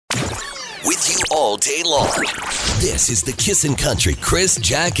with you all day long. This is the Kissin' Country Chris,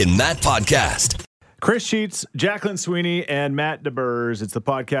 Jack, and Matt podcast. Chris Sheets, Jacqueline Sweeney, and Matt DeBurs. It's the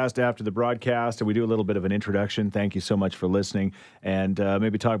podcast after the broadcast, and we do a little bit of an introduction. Thank you so much for listening, and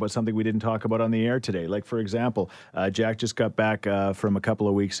maybe talk about something we didn't talk about on the air today. Like, for example, Jack just got back from a couple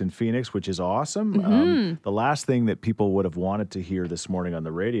of weeks in Phoenix, which is awesome. Mm-hmm. The last thing that people would have wanted to hear this morning on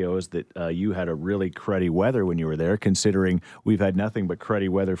the radio is that you had a really cruddy weather when you were there, considering we've had nothing but cruddy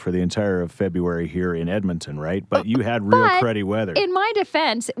weather for the entire of February here in Edmonton, right? But you had real cruddy weather. In my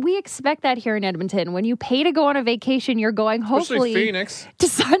defense, we expect that here in Edmonton. When you pay to go on a vacation, you're going hopefully Phoenix. to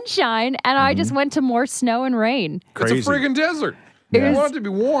sunshine, and I just went to more snow and rain. Crazy. It's a friggin' desert. Yeah. You want it to be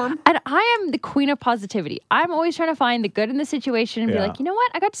warm. And I am the queen of positivity. I'm always trying to find the good in the situation and be like, you know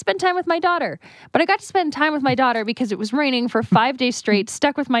what? I got to spend time with my daughter. But I got to spend time with my daughter because it was raining for 5 days straight,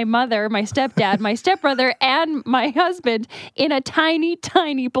 stuck with my mother, my stepdad, my stepbrother, and my husband in a tiny,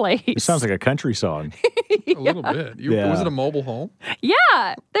 tiny place. It sounds like a country song. A little bit. Was it a mobile home?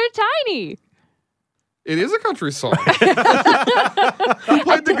 Yeah, they're tiny. It is a country song. Who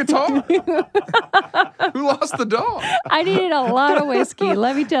played the guitar? Who lost the dog? I needed a lot of whiskey,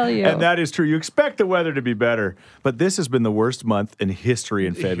 let me tell you. And that is true. You expect the weather to be better, but this has been the worst month in history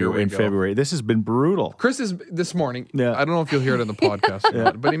in February. This has been brutal. Chris is this morning. Yeah. I don't know if you'll hear it in the podcast, or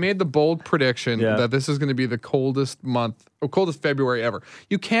not, but he made the bold prediction that this is going to be the coldest month, or coldest February ever.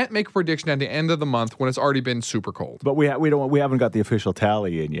 You can't make a prediction at the end of the month when it's already been super cold. But we haven't got the official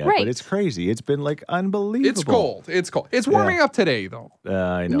tally in yet. Right. But it's crazy. It's been like unbelievable. It's cold. It's cold. It's warming up today, though.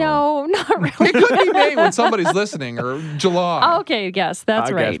 I know. No, not really. It could be May when somebody's listening, or July. Okay, yes,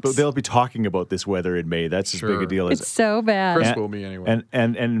 that's I right. guess, but they'll be talking about this weather in May. That's as big a deal as It's so bad. Chris will be anyway.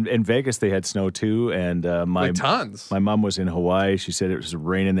 And in Vegas they had snow too, and like tons. My mom was in Hawaii. She said it was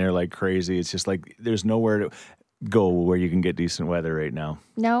raining there like crazy. It's just like there's nowhere to go where you can get decent weather right now.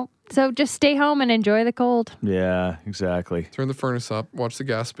 No, so just stay home and enjoy the cold. Yeah, exactly. Turn the furnace up. Watch the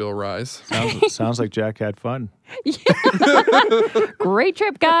gas bill rise. Sounds like Jack had fun. Great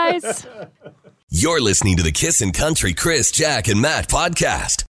trip, guys. You're listening to the Kissin' Country Chris, Jack, and Matt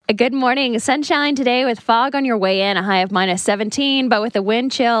podcast. Good morning. Sunshine today with fog on your way in, a high of minus 17, but with a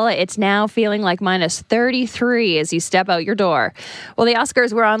wind chill, it's now feeling like minus 33 as you step out your door. Well, the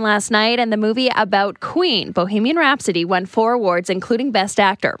Oscars were on last night, and the movie about Queen, Bohemian Rhapsody, won 4 awards, including Best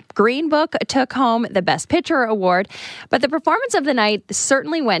Actor. Green Book took home the Best Picture award, but the performance of the night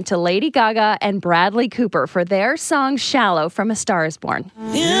certainly went to Lady Gaga and Bradley Cooper for their song Shallow from A Star Is Born.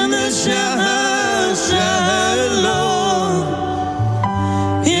 In the shallow.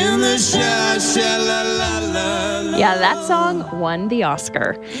 In the Yeah, that song won the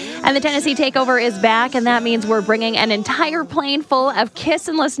Oscar. And the Tennessee Takeover is back, and that means we're bringing an entire plane full of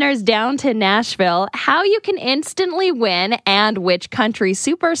Kissin' listeners down to Nashville. How you can instantly win and which country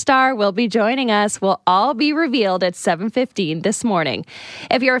superstar will be joining us will all be revealed at 7:15 this morning.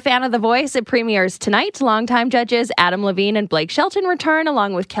 If you're a fan of The Voice, it premieres tonight. Longtime judges Adam Levine and Blake Shelton return,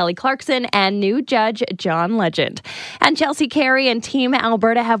 along with Kelly Clarkson and new judge John Legend. And Chelsea Carey and Team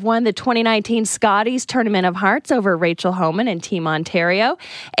Alberta have won the 2019 Scotties Tournament of Hearts over Rachel Homan and Team Ontario.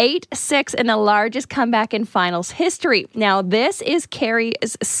 8-6 in the largest comeback in finals history. Now, this is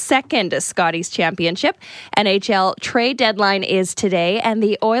Carey's second Scotties championship. NHL trade deadline is today, and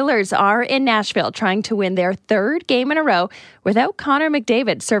the Oilers are in Nashville trying to win their 3rd game in a row without Connor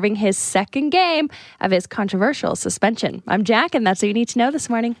McDavid serving his 2nd game of his controversial suspension. I'm Jack, and that's what you need to know this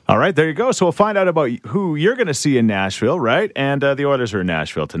morning. All right, there you go. So we'll find out about who you're going to see in Nashville, right? And the Oilers are in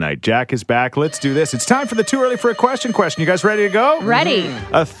Nashville tonight. Jack is back. Let's do this. It's time for the Too Early for a Question. You guys ready to go? Ready.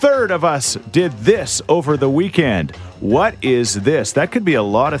 A third of us did this over the weekend. What is this? That could be a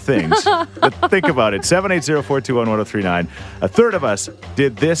lot of things. But think about it. 780-421-1039. A third of us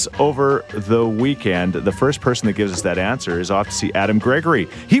did this over the weekend. The first person that gives us that answer is off to see Adam Gregory.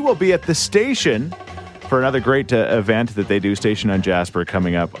 He will be at the station for another great event that they do, Station on Jasper,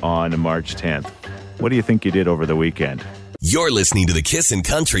 coming up on March 10th. What do you think you did over the weekend? You're listening to the Kissin'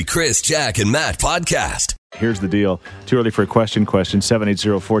 Country Chris, Jack, and Matt podcast. Here's the deal. Too early for a question.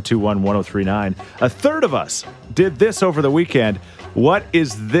 780-421-1039. A third of us did this over the weekend. What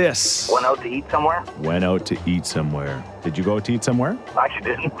is this? Went out to eat somewhere? Went out to eat somewhere. Did you go out to eat somewhere?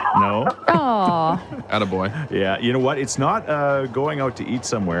 Actually didn't. No? Aw. Attaboy. Yeah. You know what? It's not going out to eat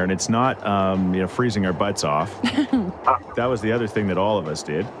somewhere, and it's not freezing our butts off. That was the other thing that all of us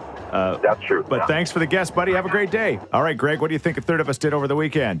did. That's true. But thanks for the guess, buddy. Have a great day. All right, Greg, what do you think a third of us did over the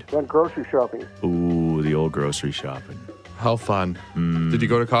weekend? Went grocery shopping. Ooh, the old grocery shopping. How fun. Did you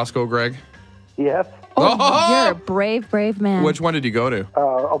go to Costco, Greg? Yes. Oh, you're a brave, brave man. Which one did you go to?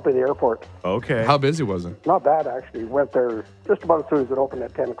 Up at the airport. Okay. How busy was it? Not bad, actually. Went there just about as soon as it opened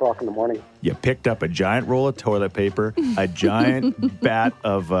at 10 o'clock in the morning. You picked up a giant roll of toilet paper, a giant bat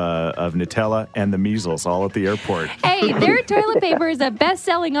of Nutella, and the measles all at the airport. Hey, their toilet paper is a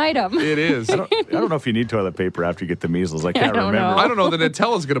best-selling item. It is. I don't know if you need toilet paper after you get the measles. I can't remember. I don't know. The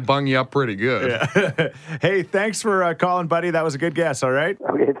Nutella's going to bung you up pretty good. Yeah. Hey, thanks for calling, buddy. That was a good guess, all right?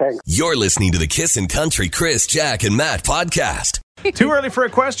 Okay, thanks. You're listening to the Kissin' Country Chris, Jack, and Matt podcast. Too early for a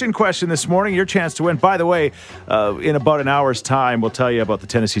question this morning. Your chance to win. By the way, in about an hour's time, we'll tell you about the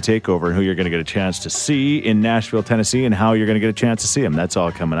Tennessee Takeover and who you're going to get a chance to see in Nashville, Tennessee, and how you're going to get a chance to see them. That's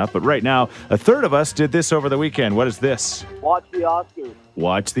all coming up. But right now, a third of us did this over the weekend. What is this? Watch the Oscars.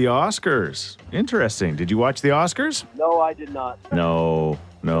 Watch the Oscars. Interesting. Did you watch the Oscars? No, I did not. No.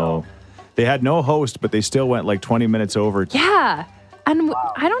 They had no host, but they still went like 20 minutes over. Yeah. And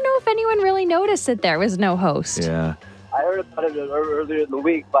I don't know if anyone really noticed that there was no host. Yeah. I heard about it earlier in the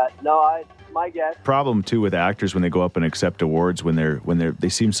week, but no, my guess. Problem too with actors when they go up and accept awards when they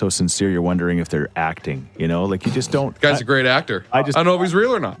seem so sincere. You're wondering if they're acting. You know, like you just don't. Guy's a great actor. I don't know if he's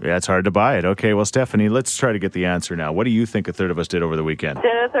real or not. Yeah, it's hard to buy it. Okay, well, Stephanie, let's try to get the answer now. What do you think a third of us did over the weekend?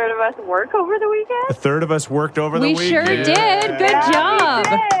 Did a third of us work over the weekend? A third of us worked over the We weekend. sure did. Good job.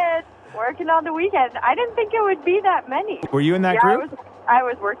 We did. Working on the weekend. I didn't think it would be that many. Were you in that group? I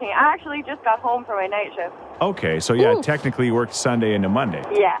was working. I actually just got home from my night shift. Okay, so technically you worked Sunday into Monday.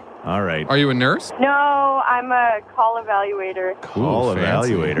 Yeah. All right. Are you a nurse? No, I'm a call evaluator. Call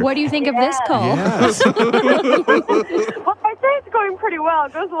evaluator. What do you think of this call? Yes. Well, I'd say it's going pretty well.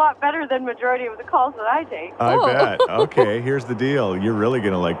 It goes a lot better than majority of the calls that I take. I bet. Okay, here's the deal. You're really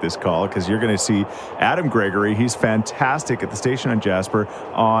going to like this call because you're going to see Adam Gregory. He's fantastic at the station on Jasper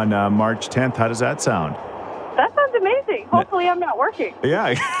on March 10th. How does that sound? That sounds amazing. Hopefully I'm not working.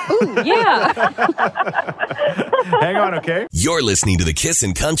 Yeah. Ooh, yeah. Hang on, okay? You're listening to the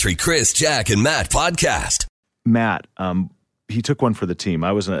Kissin' Country Chris, Jack, and Matt podcast. Matt, he took one for the team.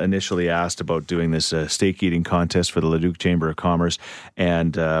 I was initially asked about doing this steak eating contest for the Leduc Chamber of Commerce,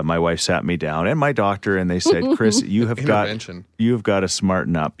 and my wife sat me down and my doctor, and they said, "Chris, you have got to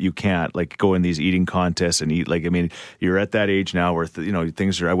smarten up. You can't go in these eating contests and eat you're at that age now where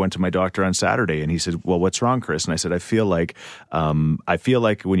things are." I went to my doctor on Saturday, and he said, "Well, what's wrong, Chris?" And I said, "I feel like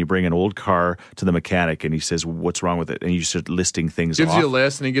when you bring an old car to the mechanic, and he says, 'What's wrong with it?' and you start listing things Gives off. you a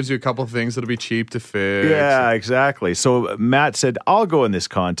list, and he gives you a couple of things that'll be cheap to fix. Yeah, exactly. So Matt said, "I'll go in this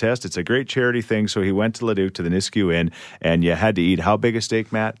contest. It's a great charity thing." So he went to Leduc to the Nisku Inn, and you had to eat how big a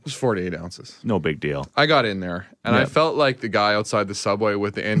steak, Matt? It was 48 ounces. No big deal. I got in there, and I felt like the guy outside the Subway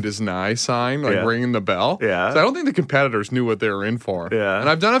with the end is nigh sign, ringing the bell. Yeah. So I don't think the competitors knew what they were in for. Yeah. And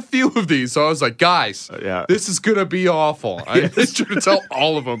I've done a few of these, so I was like, guys, this is going to be awful. I made sure to tell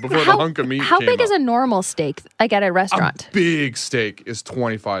all of them before the hunk of meat How came big up. is a normal steak, at a restaurant? A big steak is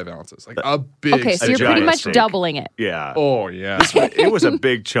 25 ounces. A big Okay, so steak. you're pretty much steak. doubling it. Yeah. Oh, yeah. It was a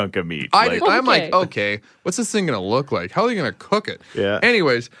big chunk of meat. I'm like, okay, what's this thing going to look like? How are they going to cook it? Yeah.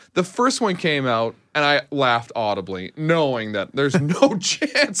 Anyways, the first one came out, and I laughed audibly, knowing that there's no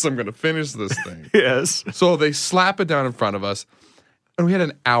chance I'm going to finish this thing. Yes. So they slap it down in front of us, and we had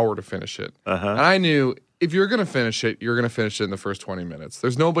an hour to finish it. And I knew if you're going to finish it, you're going to finish it in the first 20 minutes.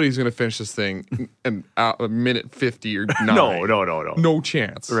 There's nobody who's going to finish this thing in a minute 50 or 9. No. No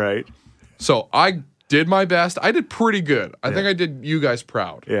chance. Right. So I did my best. I did pretty good. I think I did you guys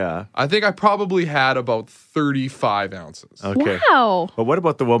proud. Yeah. I think I probably had about 35 ounces. Okay. Wow. But what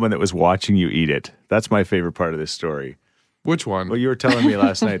about the woman that was watching you eat it? That's my favorite part of this story. Which one? Well, you were telling me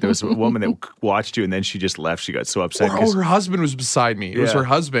last night there was a woman that watched you and then she just left. She got so upset. Her husband was beside me. It was her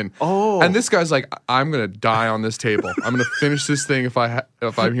husband. Oh. And this guy's like, I'm going to die on this table. I'm going to finish this thing if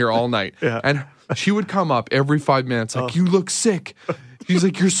I'm here all night. Yeah. And she would come up every 5 minutes like, you look sick. He's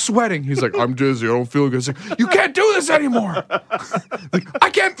like, you're sweating. He's like, I'm dizzy. I don't feel good. Like, you can't do this anymore. Like, I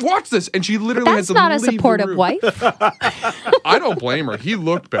can't watch this. And she literally That's had to not a leave the supportive room. wife. I don't blame her. He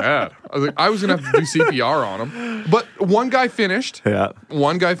looked bad. I was going to have to do CPR on him. But one guy finished. Yeah.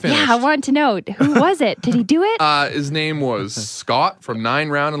 One guy finished. Yeah, I want to know, who was it? Did he do it? His name was Scott from 9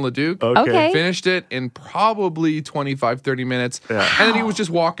 Round in Leduc. Okay. Finished it in probably 25, 30 minutes. Yeah. And then he was just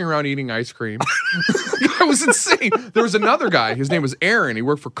walking around eating ice cream. It was insane. There was another guy. His name was Aaron. He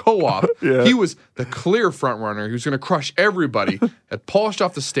worked for Co-op. Yeah. He was the clear front runner. He was going to crush everybody. Had polished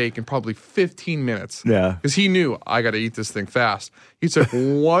off the steak in probably 15 minutes. Yeah. Because he knew, I got to eat this thing fast. He took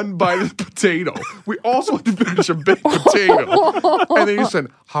one bite of the potato. We also had to finish a baked potato. And then he said,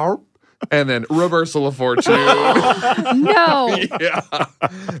 how and then reversal of fortune. No. Yeah.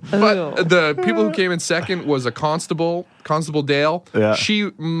 But the people who came in second was a Constable Dale. Yeah.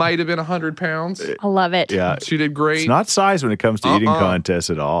 She might have been 100 pounds. I love it. Yeah. She did great. It's not size when it comes to eating contests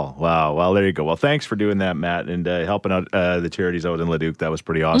at all. Wow. Well, there you go. Well, thanks for doing that, Matt, and helping out the charities out in Leduc. That was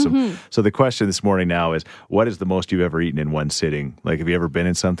pretty awesome. So the question this morning now is, what is the most you've ever eaten in one sitting? Like, have you ever been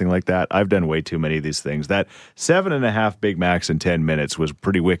in something like that? I've done way too many of these things. That 7.5 Big Macs in 10 minutes was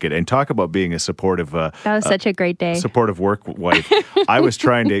pretty wicked. And talk about being a supportive That was such a great day. supportive work wife. I was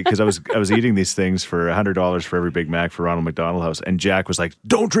trying to, because I was eating these things for $100 for every Big Mac for Ronald McDonald House, and Jack was like,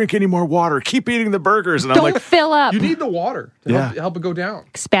 "Don't drink any more water. Keep eating the burgers." And I'm Don't like, fill up. You need the water to Yeah. help it go down.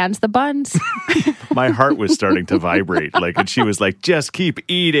 Expands the buns. my heart was starting to vibrate. Like, and she was like, "Just keep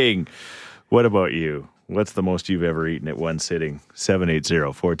eating." What about you? What's the most you've ever eaten at one sitting?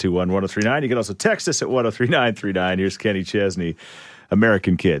 780-421-1039. You can also text us at 103939. Here's Kenny Chesney,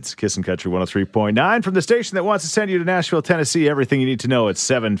 American Kids, Kissin' Country 103.9 from the station that wants to send you to Nashville, Tennessee. Everything you need to know at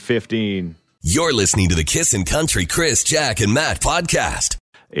 7:15. You're listening to the Kissin' Country Chris, Jack, and Matt podcast.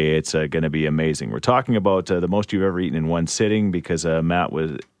 It's going to be amazing. We're talking about the most you've ever eaten in one sitting because Matt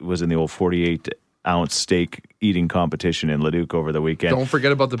was in the old 48-ounce steak eating competition in Leduc over the weekend. Don't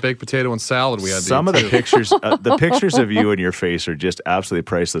forget about the baked potato and salad we had. Some of the pictures of you and your face are just absolutely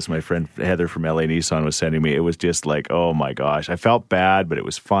priceless. My friend Heather from LA Nissan was sending me. It was just like, oh my gosh, I felt bad, but it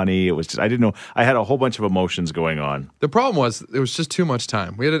was funny. It was just, I didn't know. I had a whole bunch of emotions going on. The problem was it was just too much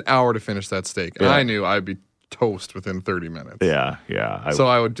time. We had an hour to finish that steak, and Yeah. I knew I'd be toast within 30 minutes. Yeah. So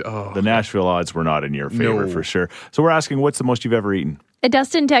I would. The Nashville odds were not in your favor No. for sure. So we're asking, what's the most you've ever eaten?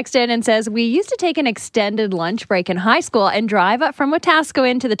 Dustin texted in and says, we used to take an extended lunch break in high school and drive up from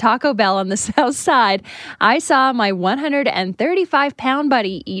Wetaskiwin to the Taco Bell on the south side. I saw my 135-pound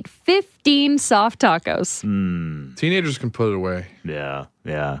buddy eat 15 soft tacos. Teenagers can put it away. Yeah.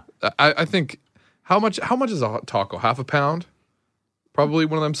 I think how much is a taco? Half a pound? Probably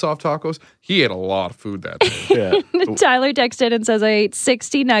one of them soft tacos. He ate a lot of food that day. Yeah. Tyler texted and says, I ate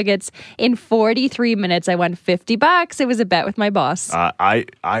 60 nuggets in 43 minutes. I won $50. It was a bet with my boss. I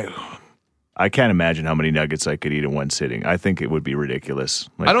can't imagine how many nuggets I could eat in one sitting. I think it would be ridiculous.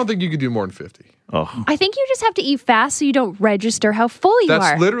 Like, I don't think you could do more than 50. Oh, I think you just have to eat fast so you don't register how full you are.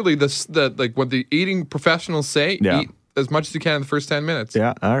 That's literally the like what the eating professionals say. Yeah. Eat as much as you can in the first 10 minutes.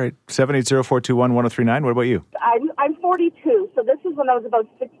 yeah. All right. 780-421-1039. What about you? I'm 42, so this is when I was about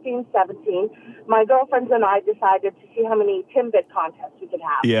 16, 17. My girlfriends and I decided to see how many Timbit contests we could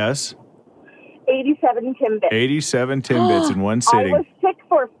have. Yes. 87 Timbits. 87 Timbits in one I sitting. was sick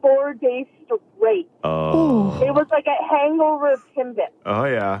for 4 days straight. Oh. It was like a hangover of Timbits. Oh,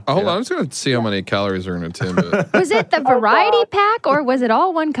 yeah. Hold on, I'm just going to see how many calories are in a Timbit. Was it the variety pack or was it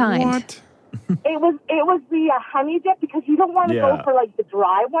all one kind? What? It was the honey dip because you don't want to Yeah. go for like the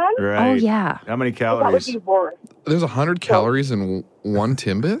dry one. Right. Oh, yeah. How many That would calories? be worse. There's 100 calories in one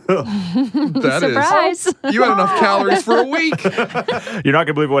Timbit? That is. Surprise. You had enough calories for a week. You're not going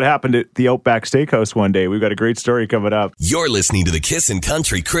to believe what happened at the Outback Steakhouse one day. We've got a great story coming up. You're listening to the Kissin'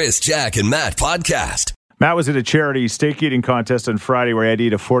 Country Chris, Jack, and Matt podcast. Matt was at a charity steak eating contest on Friday where he had to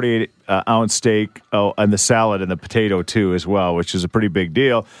eat a 48-ounce steak and the salad and the potato too as well, which is a pretty big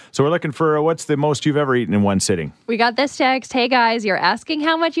deal. So we're looking for what's the most you've ever eaten in one sitting? We got this text. Hey guys, you're asking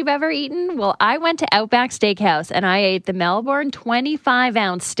how much you've ever eaten? Well, I went to Outback Steakhouse and I ate the Melbourne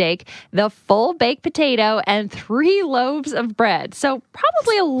 25-ounce steak, the full baked potato, and 3 loaves of bread. So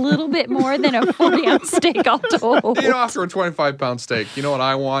probably a little bit more than a 40-ounce steak all told. You know, after a 25-pound steak, you know what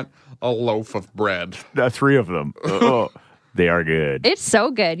I want? A loaf of bread. 3 of them. Oh, they are good. It's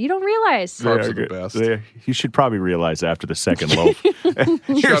so good. You don't realize. They Carbs are are the good. best. You should probably realize after the second loaf.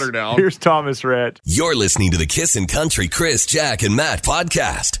 Shut her down. Here's Thomas Rhett. You're listening to the Kissin' Country Chris, Jack, and Matt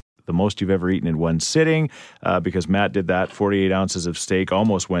podcast. The most you've ever eaten in one sitting, because Matt did that. 48 ounces of steak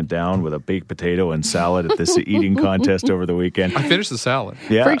almost went down with a baked potato and salad at this eating contest over the weekend. I finished the salad.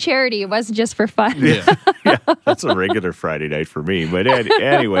 Yeah. For charity. It wasn't just for fun. Yeah. Yeah, that's a regular Friday night for me. But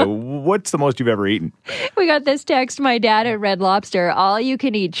anyway, what's the most you've ever eaten? We got this text. My dad at Red Lobster. All you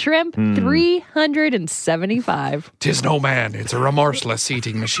can eat shrimp, 375. 'Tis no man, it's a remorseless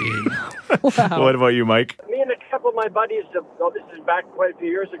eating machine. What about you, Mike? Me and a couple of my buddies, this is back quite a few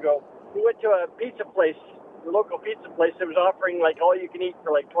years ago, we went to a pizza place, the local pizza place that was offering like all you can eat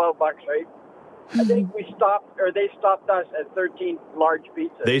for like $12, right? I think they stopped us at 13 large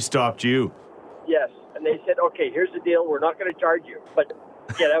pizzas. They stopped you. Yes. And they said, okay, here's the deal. We're not going to charge you, but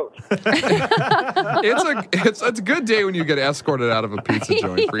get out. It's a good day when you get escorted out of a pizza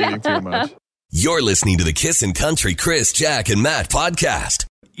joint for eating too much. You're listening to the Kissin' Country Chris, Jack, and Matt podcast.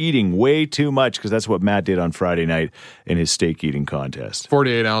 eating way too much because that's what Matt did on Friday night in his steak eating contest.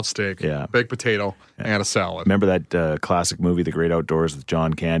 48-ounce steak, Yeah. baked potato, and a salad. Remember that classic movie, The Great Outdoors, with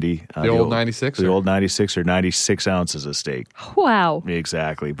John Candy? The old 96? The old 96 or 96 ounces of steak. Wow.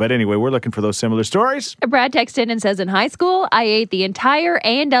 Exactly. But anyway, we're looking for those similar stories. Brad texted in and says, in high school, I ate the entire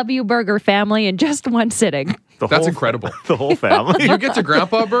A&W Burger family in just one sitting. That's incredible. The whole family. You get to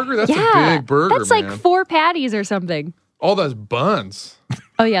Grandpa Burger? That's Yeah. a big burger, That's man. like 4 patties or something. All those buns.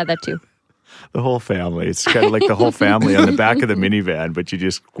 Oh, yeah, that too. The whole family. It's kind of like the whole family on the back of the minivan, but you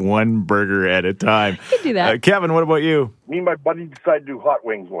just one burger at a time. You can do that. Kevin, what about you? Me and my buddy decided to do hot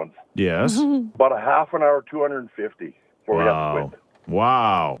wings once. Yes. About a half an hour, 250 before we got Wow. quit.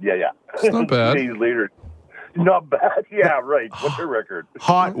 Wow. Yeah. It's not bad. Days later. Not bad. Yeah, right. What's the record?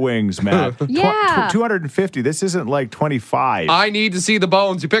 Hot wings, Matt. Yeah. 250. This isn't like 25. I need to see the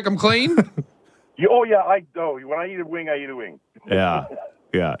bones. You pick them clean? When I eat a wing, I eat a wing. Yeah.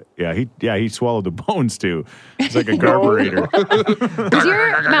 He swallowed the bones too. It's like a carburetor. Was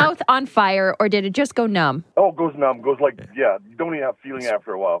your mouth on fire or did it just go numb? Oh, it goes numb. Goes like, you don't even have feeling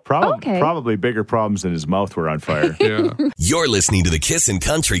after a while. Okay. Probably bigger problems than his mouth were on fire. Yeah. You're listening to the Kissin'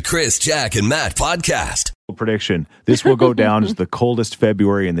 Country Chris, Jack, and Matt podcast. Prediction. This will go down as the coldest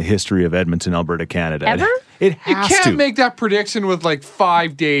February in the history of Edmonton, Alberta, Canada. Ever? It You has can't to. make that prediction with like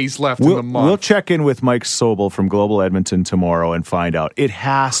 5 days left in the month. We'll check in with Mike Sobel from Global Edmonton tomorrow and find out. It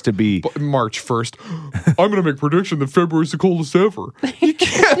has to be. March 1st. I'm going to make a prediction that February's the coldest ever. You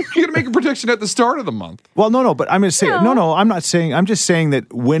can't. You're going to make a prediction at the start of the month. Well, no, but I'm going to say no. I'm not saying. I'm just saying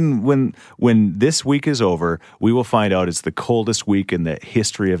that when this week is over, we will find out it's the coldest week in the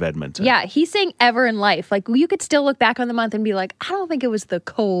history of Edmonton. Yeah, he's saying ever in life. Like, you could still look back on the month and be like, I don't think it was the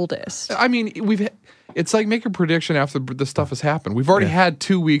coldest. I mean, it's like make a prediction after the stuff has happened. We've already had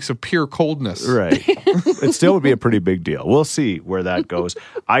 2 weeks of pure coldness. Right. It still would be a pretty big deal. We'll see where that goes.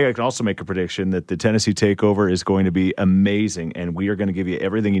 I can also make a prediction that the Tennessee Takeover is going to be amazing, and we are going to give you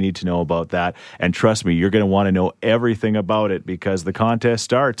everything you need to know about that. And trust me, you're going to want to know everything about it because the contest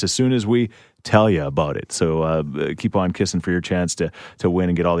starts as soon as we tell you about it. So keep on kissing for your chance to win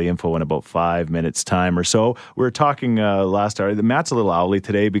and get all the info in about 5 minutes time or so. We were talking last hour. Matt's a little owly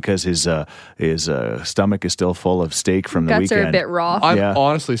today because his stomach is still full of steak from the Guts weekend. are a bit raw. I'm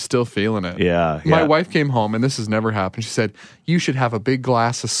honestly still feeling it. Yeah. My wife came home, and this has never happened. She said, you should have a big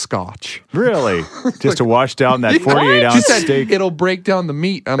glass of scotch. Really? Just to wash down that She 48-ounce said, steak? it'll break down the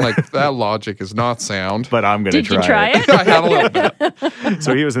meat. I'm like, that logic is not sound. But I'm going to try Did you try it? I had a little bit.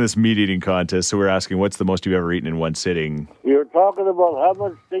 So he was in this meat eating contest. So we're asking, what's the most you've ever eaten in one sitting? You're talking about how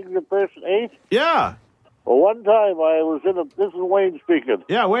much things a person ate? Yeah. Well, one time I was this is Wayne speaking.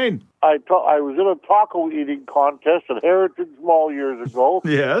 Yeah, Wayne. I was in a taco eating contest at Heritage Mall years ago.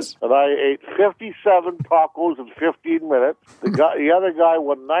 Yes. And I ate 57 tacos in 15 minutes. The other guy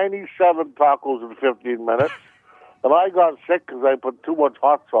won 97 tacos in 15 minutes. And I got sick because I put too much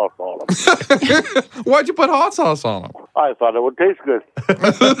hot sauce on them. Why'd you put hot sauce on them? I thought it would taste good.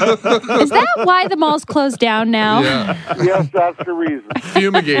 Is that why the mall's closed down now? Yeah. Yes, that's the reason.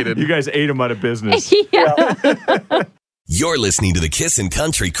 Fumigated. You guys ate him out of business. Yeah. You're listening to the Kissin'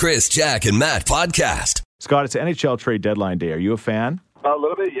 Country Chris, Jack, and Matt podcast. Scott, it's NHL trade deadline day. Are you a fan? A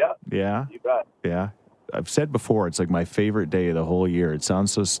little bit, yeah. Yeah. You bet. Yeah. I've said before, it's like my favorite day of the whole year. It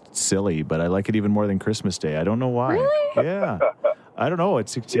sounds so silly, but I like it even more than Christmas Day. I don't know why. Really? Yeah. I don't know.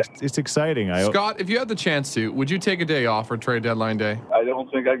 It's exciting. Scott, if you had the chance to, would you take a day off for trade deadline day? I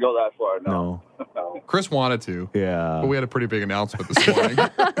don't think I'd go that far, No. Chris wanted to. Yeah. But we had a pretty big announcement this morning.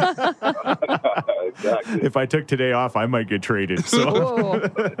 Exactly. If I took today off, I might get traded. So Oh.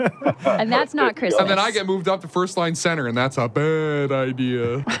 And that's not Christmas. And then I get moved up to first line center, and that's a bad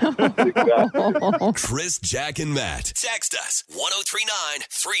idea. Chris, Jack, and Matt. Text us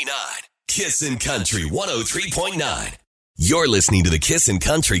 103939. Kissin' Country 103.9. You're listening to the Kissin'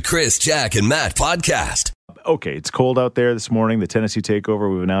 Country Chris, Jack, and Matt podcast. okay, it's cold out there this morning. The Tennessee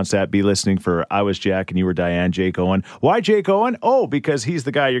Takeover, we've announced that. Be listening for I Was Jack and You Were Diane, Jake Owen. Why Jake Owen? Oh, because he's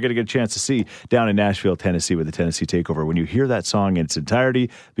the guy you're going to get a chance to see down in Nashville, Tennessee with the Tennessee Takeover. When you hear that song in its entirety,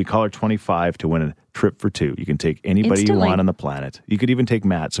 be caller 25 to win a trip for two. You can take anybody Instantly. you want on the planet. You could even take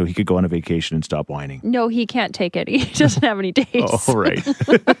Matt so he could go on a vacation and stop whining. No, he can't take it. He doesn't have any days. Oh, right.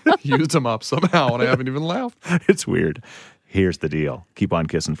 Used them up somehow, and I haven't even laughed. It's weird. Here's the deal. Keep on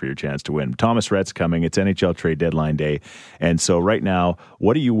kissing for your chance to win. Thomas Rhett's coming. It's NHL trade deadline day. And so right now,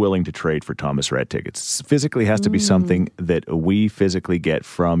 what are you willing to trade for Thomas Rhett tickets? Physically has to be something that we physically get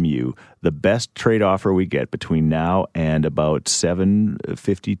from you. The best trade offer we get between now and about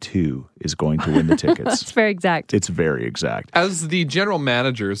 7:52 is going to win the tickets. It's very exact. It's very exact. As the general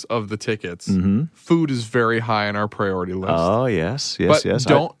managers of the tickets, food is very high on our priority list. Oh, yes. But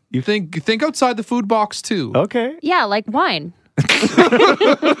don't you think outside the food box too. Okay. Yeah, like wine.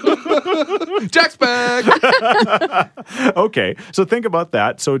 Jack's bag. Okay, so think about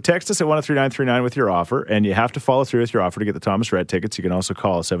that. So text us at 103939 with your offer, and you have to follow through with your offer to get the Thomas Rhett tickets. You can also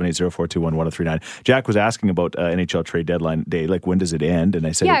call 780-421-1039. Jack was asking about NHL trade deadline day, like when does it end? And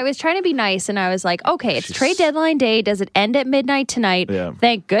I said, yeah, I was trying to be nice, and I was like, okay, it's trade deadline day. Does it end at midnight tonight? Yeah.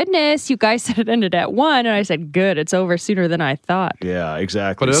 Thank goodness. You guys said it ended at 1, and I said, good, it's over sooner than I thought. Yeah,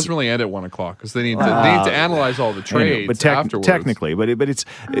 exactly. But it doesn't really end at 1 o'clock because they need to analyze all the trades afterwards. Technically, but it's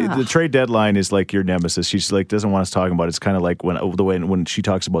the trade deadline is like your nemesis. She's like doesn't want us talking about it. It's kind of like when she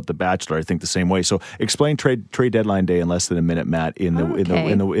talks about The Bachelor. I think the same way. So explain trade deadline day in less than a minute, Matt. In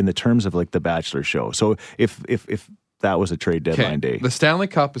the terms of like The Bachelor show. So if that was a trade deadline day, the Stanley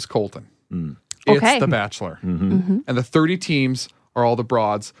Cup is Colton. It's The Bachelor, and the 30 teams are all the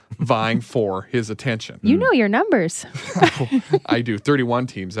broads vying for his attention. You know your numbers. I do. 31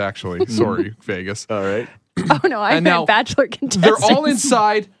 teams actually. Sorry, Vegas. All right. Oh no, I meant Bachelor contestants. They're all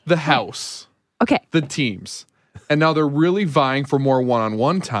inside the house. Okay. The teams. And now they're really vying for more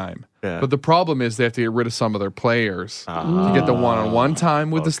one-on-one time. Yeah. But the problem is they have to get rid of some of their players to get the one-on-one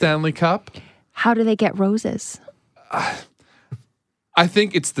time with the Stanley Cup. How do they get roses? I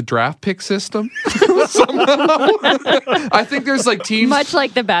think it's the draft pick system somehow. I think there's like teams much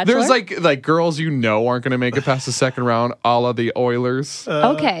like The Bachelor. There's like girls aren't going to make it past the second round, a la the Oilers.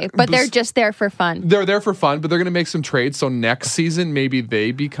 Okay, but they're just there for fun. They're there for fun, but they're going to make some trades. So next season, maybe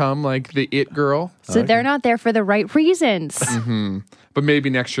they become like the it girl. So they're not there for the right reasons. But maybe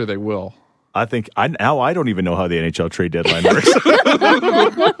next year they will. I think I don't even know how the NHL trade deadline works.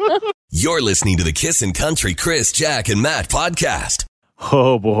 You're listening to the Kissin' Country Chris, Jack, and Matt podcast.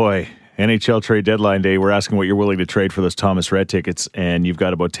 Oh, boy. NHL trade deadline day. We're asking what you're willing to trade for those Thomas Rhett tickets, and you've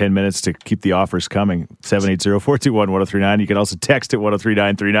got about 10 minutes to keep the offers coming. 780-421-1039. You can also text at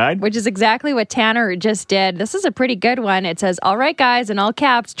 103939. Which is exactly what Tanner just did. This is a pretty good one. It says, all right, guys, in all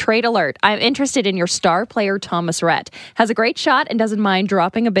caps, trade alert. I'm interested in your star player, Thomas Rhett. Has a great shot and doesn't mind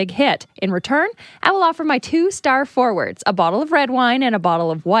dropping a big hit. In return, I will offer my 2 star forwards, a bottle of red wine and a bottle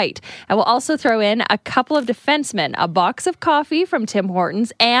of white. I will also throw in a couple of defensemen, a box of coffee from Tim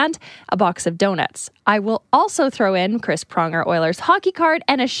Hortons, and a box of donuts. I will also throw in Chris Pronger Oilers hockey card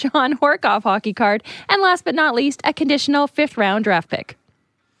and a Sean Horkoff hockey card. And last but not least, a conditional 5th round draft pick.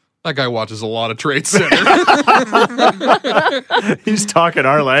 That guy watches a lot of Trade Center. He's talking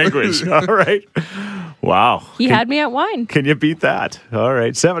our language. All right. Wow. He had me at wine. Can you beat that? All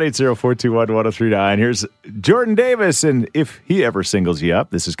right. 780-421-1039. Here's Jordan Davis. And if he ever singles you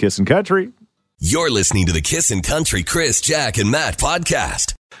up, this is Kissin' Country. You're listening to the Kissin' Country Chris, Jack, and Matt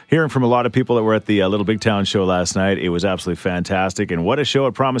podcast. Hearing from a lot of people that were at the Little Big Town show last night, it was absolutely fantastic. And what a show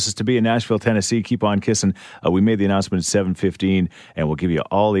it promises to be in Nashville, Tennessee. Keep on kissing. We made the announcement at 7:15, and we'll give you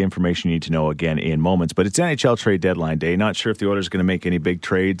all the information you need to know again in moments. But it's NHL trade deadline day. Not sure if the Oilers are going to make any big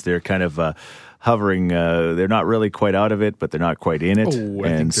trades. They're kind of hovering. They're not really quite out of it, but they're not quite in it. Oh,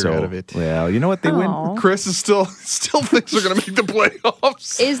 I think they're out of it. Well, you know what? They win. Chris is still thinks they're going to make the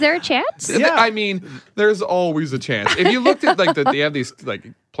playoffs. Is there a chance? Yeah. I mean, there's always a chance. If you looked at they have these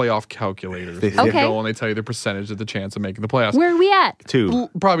like playoff calculators. Okay. Go and they tell you the percentage of the chance of making the playoffs. Where are we at? 2.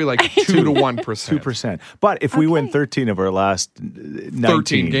 Probably like 2 to 1%. 2%. But if we win 13 of our last 19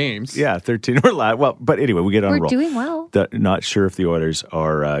 13 games. Yeah, 13 or last. Well, but anyway, we get on a roll. We're doing well. Not sure if the Oilers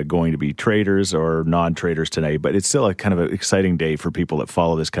are going to be traders or non-traders tonight, but it's still a kind of an exciting day for people that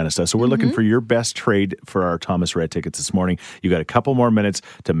follow this kind of stuff. So we're looking for your best trade for our Thomas Rhett tickets this morning. You got a couple more minutes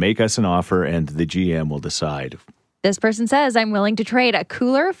to make us an offer, and the GM will decide. This person says, I'm willing to trade a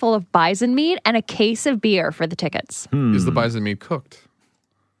cooler full of bison meat and a case of beer for the tickets. Is the bison meat cooked?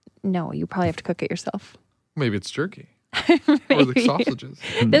 No, you probably have to cook it yourself. Maybe it's jerky. Or the sausages.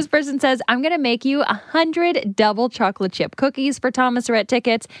 This person says, I'm going to make you 100 double chocolate chip cookies for Thomas Rhett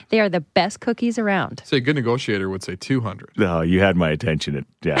tickets. They are the best cookies around. Say a good negotiator would say 200. No, you had my attention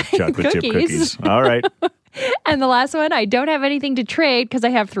at chocolate chip cookies. All right. And the last one, I don't have anything to trade because I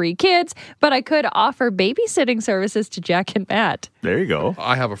have 3 kids, but I could offer babysitting services to Jack and Matt. There you go.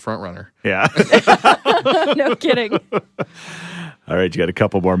 I have a front runner. Yeah. No kidding. All right, you got a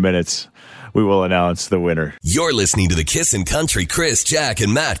couple more minutes. We will announce the winner. You're listening to the Kissin' Country Chris, Jack,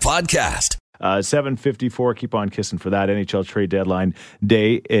 and Matt podcast. 7:54. Keep on kissing for that NHL trade deadline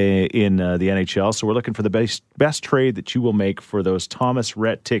day in the NHL. So we're looking for the best trade that you will make for those Thomas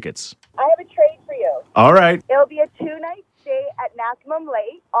Rhett tickets. I have a trade for you. All right. It'll be a 2-night stay at Nakamum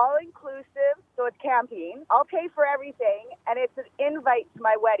Lake, all inclusive, so it's camping. I'll pay for everything, and it's an invite to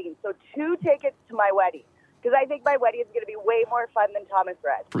my wedding. So 2 tickets to my wedding. Because I think my wedding is going to be way more fun than Thomas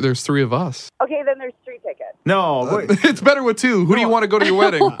Rhett. There's 3 of us. Okay, then there's 3 tickets. No, It's better with 2. Who do you want to go to your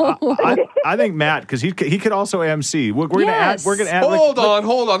wedding? I think Matt, because he could also MC. We're gonna add. We're gonna add. Hold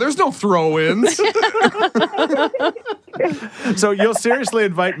on. There's no throw-ins. So you'll seriously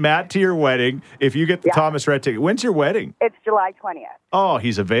invite Matt to your wedding if you get the Thomas Rhett ticket. When's your wedding? It's July 20th. Oh,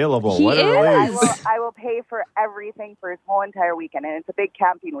 he's available. He what a relief. I will pay for everything for his whole entire weekend, and it's a big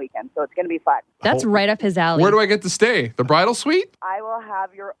camping weekend, so it's going to be fun. That's right up his alley. Where do I get to stay? The bridal suite? I will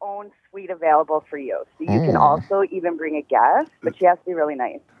have your own suite available for you. So you can also even bring a guest, but she has to be really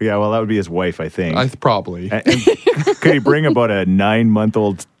nice. Yeah, well, that would be his wife, I think. Probably. And could he bring about a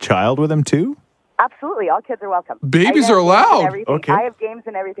 9-month-old child with him, too? Absolutely. All kids are welcome. Babies are allowed. Okay. I have games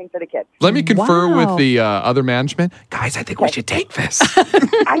and everything for the kids. Let me confer with the other management. Guys, I think we should take this.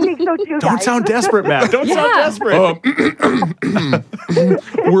 I think so too, Don't guys. sound desperate, Matt. Don't sound desperate.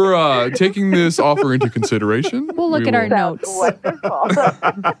 We're taking this offer into consideration. We'll look at our notes. Wonderful.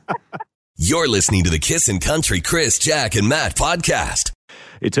 You're listening to the Kissin' Country Chris, Jack, and Matt podcast.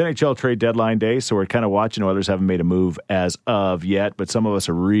 It's NHL trade deadline day, so we're kind of watching. Oilers haven't made a move as of yet, but some of us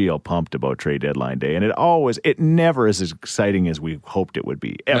are real pumped about trade deadline day. And it never is as exciting as we hoped it would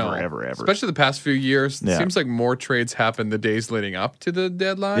be. Ever. Especially the past few years. It seems like more trades happen the days leading up to the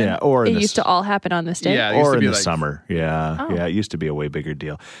deadline. Yeah, or It used to all happen on this day. Yeah, it used or to in be the like, summer. Yeah, it used to be a way bigger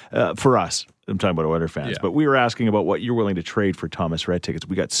deal for us. I'm talking about Oilers fans. Yeah. But we were asking about what you're willing to trade for Thomas Rhett tickets.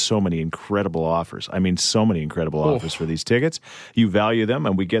 We got so many incredible offers. I mean, so many incredible offers for these tickets. You value them,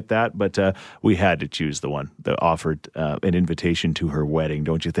 and we get that. But we had to choose the one that offered an invitation to her wedding,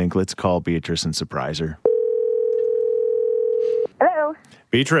 don't you think? Let's call Beatrice and surprise her. Hello.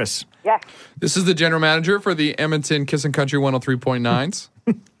 Beatrice. Yes. This is the general manager for the Edmonton Kissin' Country 103.9s.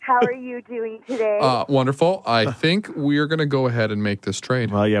 How are you doing today? Wonderful. I think we're going to go ahead and make this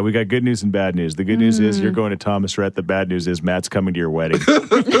trade. Well, yeah, we got good news and bad news. The good news is you're going to Thomas Rhett. The bad news is Matt's coming to your wedding.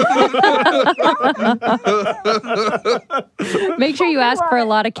 Make sure you ask for a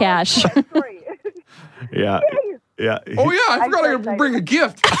lot of cash. Yeah. Yeah. Oh, yeah, I forgot I got to bring a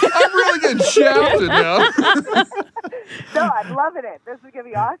gift. I'm really getting shafted now. No, I'm loving it. This is going to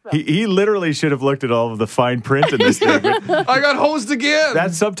be awesome. He literally should have looked at all of the fine print in this thing. I got hosed again.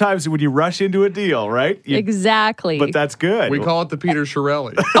 That's sometimes when you rush into a deal, right? Exactly. But that's good. We call it the Peter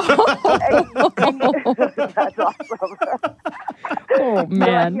Chiarelli. That's awesome. Oh,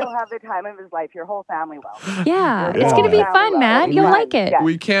 man. He'll have the time of his life. Your whole family will. Yeah, it's going to be fun, Matt. You'll like it.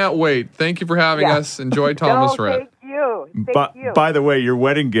 We can't wait. Thank you for having us. Enjoy Thomas Rhett. Thank you. By the way, your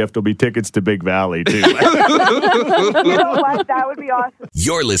wedding gift will be tickets to Big Valley, too. You know what? That would be awesome.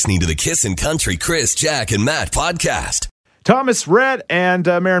 You're listening to the Kissin' Country Chris, Jack, and Matt podcast. Thomas Rhett and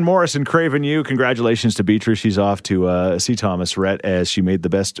Maren Morrison craving you. Congratulations to Beatrice. She's off to see Thomas Rhett as she made the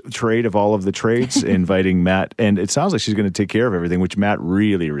best trade of all of the trades, inviting Matt. And it sounds like she's going to take care of everything, which Matt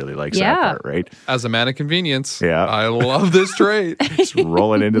really, really likes that part, right? As a man of convenience, yeah. I love this trade. Just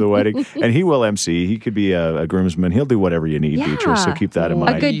rolling into the wedding. And he will MC. He could be a groomsman. He'll do whatever you need, Beatrice, so keep that in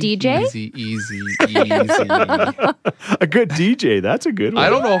mind. A good DJ? Easy. A good DJ. That's a good one. I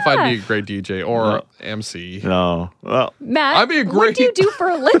don't know if I'd be a great DJ or MC. No. Well, Matt, I'd be a great... what do you do for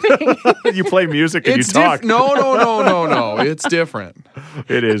a living? You play music and you talk. No. It's different.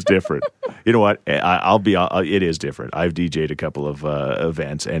 It is different. You know what? It is different. I've DJ'd a couple of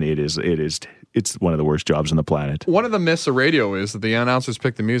events, and it's one of the worst jobs on the planet. One of the myths of radio is that the announcers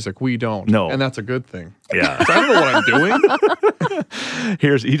pick the music. We don't. No. And that's a good thing. Yeah. So I don't know what I'm doing.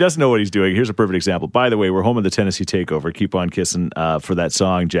 He doesn't know what he's doing. Here's a perfect example. By the way, we're home of the Tennessee Takeover. Keep on kissing for that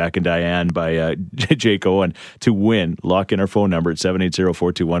song, Jack and Diane by Jake Owen, to win. Lock in our phone number at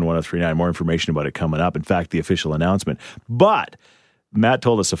 780-421-1039. More information about it coming up. In fact, the official announcement. But Matt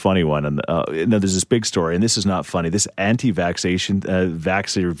told us a funny one, and there's this big story, and this is not funny. This vaxxers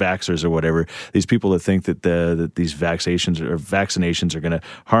or whatever, these people that think that these vaccinations are going to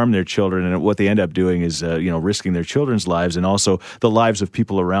harm their children, and what they end up doing is risking their children's lives and also the lives of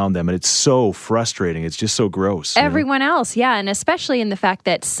people around them, and it's so frustrating. It's just so gross. Everyone else, yeah, and especially in the fact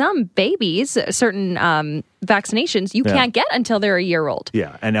that some babies, certain vaccinations, you can't get until they're a year old.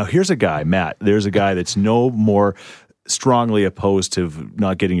 Yeah, and now here's a guy, Matt. There's a guy that's no more strongly opposed to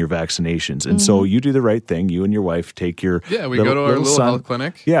not getting your vaccinations. And so you do the right thing. You and your wife take your Yeah, we go to our little health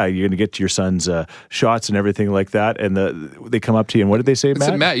clinic. Yeah, you're going to get your son's shots and everything like that. And they come up to you and what did they say, They Matt?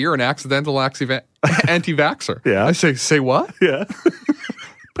 said, Matt, you're an accidental anti-vaxxer. Yeah. I say what? Yeah.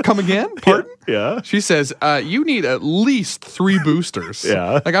 Come again? Pardon? Yeah. She says, you need at least 3 boosters.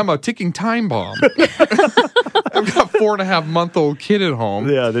 Yeah. Like I'm a ticking time bomb. I've got 4.5-month-old kid at home.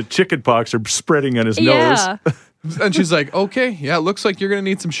 Yeah, the chicken pox are spreading on his Yeah. nose. And she's like, okay, yeah, it looks like you're going to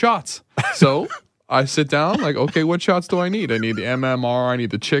need some shots. So I sit down, like, okay, what shots do I need? I need the MMR, I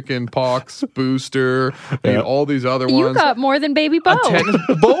need the chicken pox booster, I need all these other ones. You got more than baby Bo.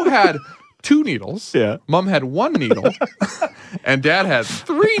 Bo had 2 needles. Yeah. Mom had 1 needle. And Dad had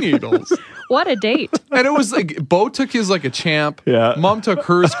 3 needles. What a date. And it was like, Bo took his like a champ. Yeah. Mom took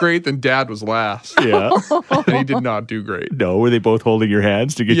hers great, then Dad was last. Yeah. And he did not do great. No, were they both holding your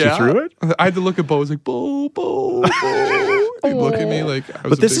hands to get you through it? I had to look at Bo. I was like, Bo, Bo, Bo. He'd look at me like I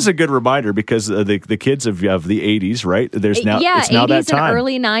was But this is a good reminder because the kids of the 80s, right? There's now yeah, it's now 80s that time. and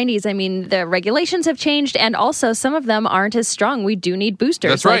early 90s. I mean, the regulations have changed, and also some of them aren't as strong. We do need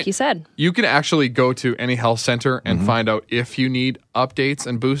boosters, That's right. like you said. You can actually go to any health center and find out if you need updates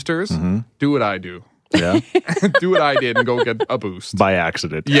and boosters. Do what I do. Yeah. Do what I did and go get a boost. By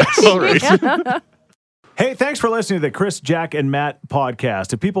accident. Yes. All right. Hey, thanks for listening to the Chris, Jack, and Matt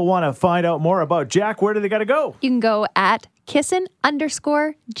podcast. If people want to find out more about Jack, where do they got to go? You can go at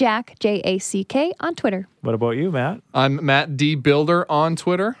kissin_Jack, Jack, on Twitter. What about you, Matt? I'm Matt D. Builder on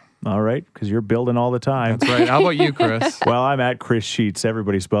Twitter. All right, because you're building all the time. That's right. How about you, Chris? Well, I'm at Chris Sheets.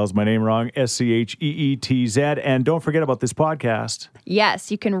 Everybody spells my name wrong, SCHEETZ. And don't forget about this podcast.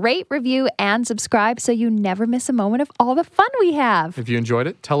 Yes, you can rate, review, and subscribe so you never miss a moment of all the fun we have. If you enjoyed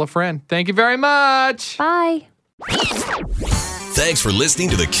it, tell a friend. Thank you very much. Bye. Thanks for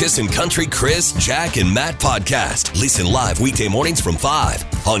listening to the Kissin' Country Chris, Jack, and Matt podcast. Listen live weekday mornings from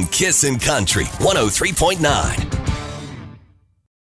 5 on Kissin' Country 103.9.